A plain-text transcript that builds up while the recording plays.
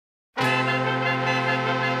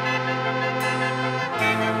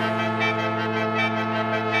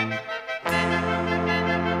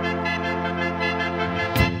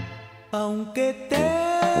Aunque te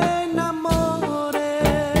enamores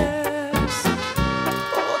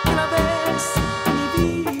otra vez, mi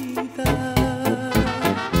vida,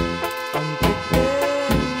 aunque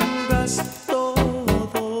tengas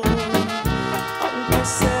todo, aunque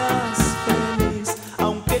seas feliz,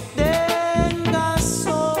 aunque tengas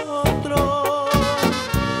otro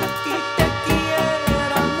y te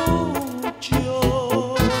quiera mucho,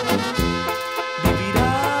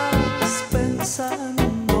 vivirás pensando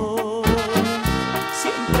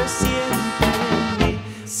siempre, siempre en mí,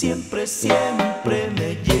 siempre, siempre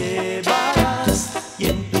me llevarás y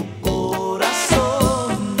en tu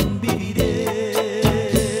corazón viviré.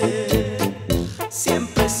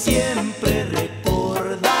 Siempre, siempre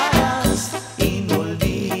recordarás y no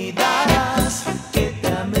olvidarás que te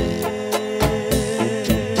amé.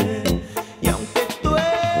 Y aunque tú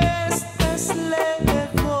estés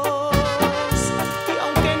lejos y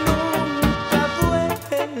aunque nunca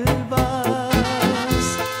vuelvas,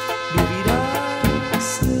 vivirás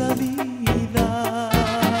la vida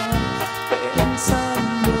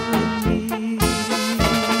pensando en mí.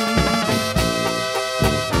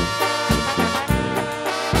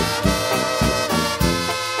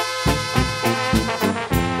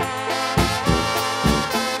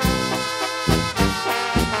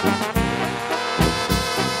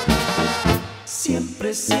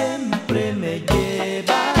 Siempre, siempre me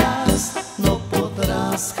llevarás, no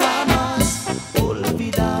podrás jamás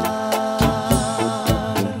olvidar.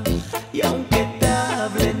 Y aunque te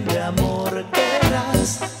hablen de amor,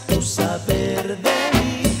 querrás tú saber de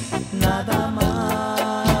mí nada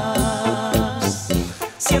más.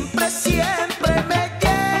 Siempre, siempre me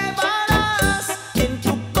llevarás y en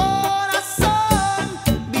tu corazón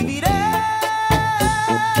viviré.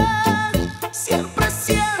 Siempre,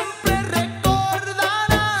 siempre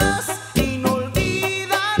recordarás y no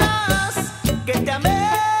olvidarás que te amé.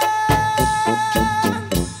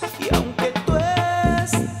 Y aunque tú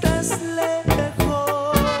estés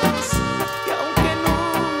lejos y aunque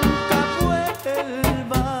nunca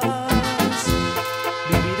vuelvas,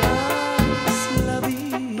 vivirás la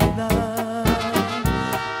vida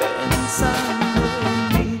pensando en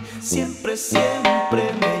mí. Siempre, siempre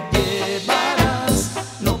me